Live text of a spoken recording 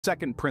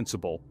Second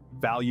principle,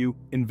 value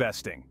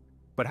investing.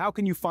 But how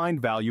can you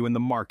find value in the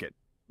market?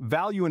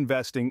 Value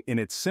investing in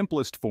its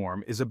simplest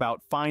form is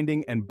about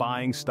finding and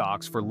buying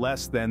stocks for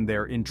less than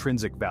their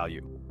intrinsic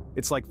value.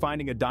 It's like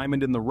finding a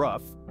diamond in the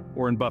rough,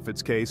 or in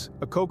Buffett's case,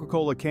 a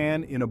Coca-Cola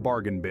can in a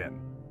bargain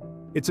bin.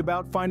 It's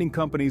about finding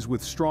companies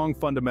with strong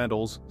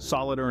fundamentals,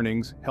 solid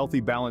earnings, healthy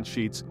balance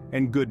sheets,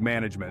 and good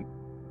management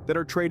that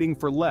are trading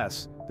for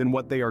less than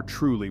what they are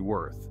truly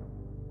worth.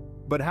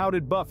 But how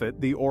did Buffett,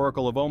 the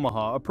Oracle of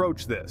Omaha,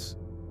 approach this?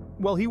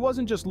 Well, he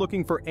wasn't just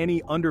looking for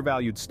any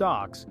undervalued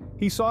stocks.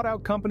 He sought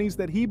out companies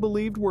that he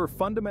believed were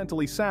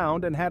fundamentally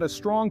sound and had a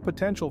strong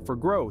potential for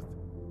growth.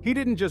 He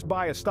didn't just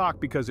buy a stock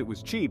because it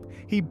was cheap.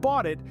 He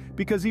bought it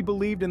because he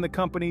believed in the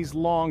company's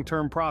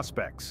long-term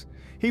prospects.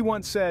 He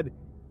once said,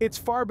 "It's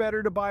far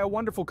better to buy a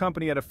wonderful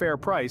company at a fair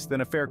price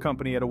than a fair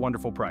company at a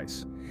wonderful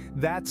price."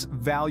 That's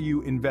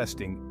value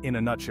investing in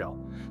a nutshell.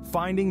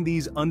 Finding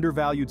these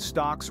undervalued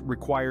stocks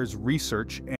requires research and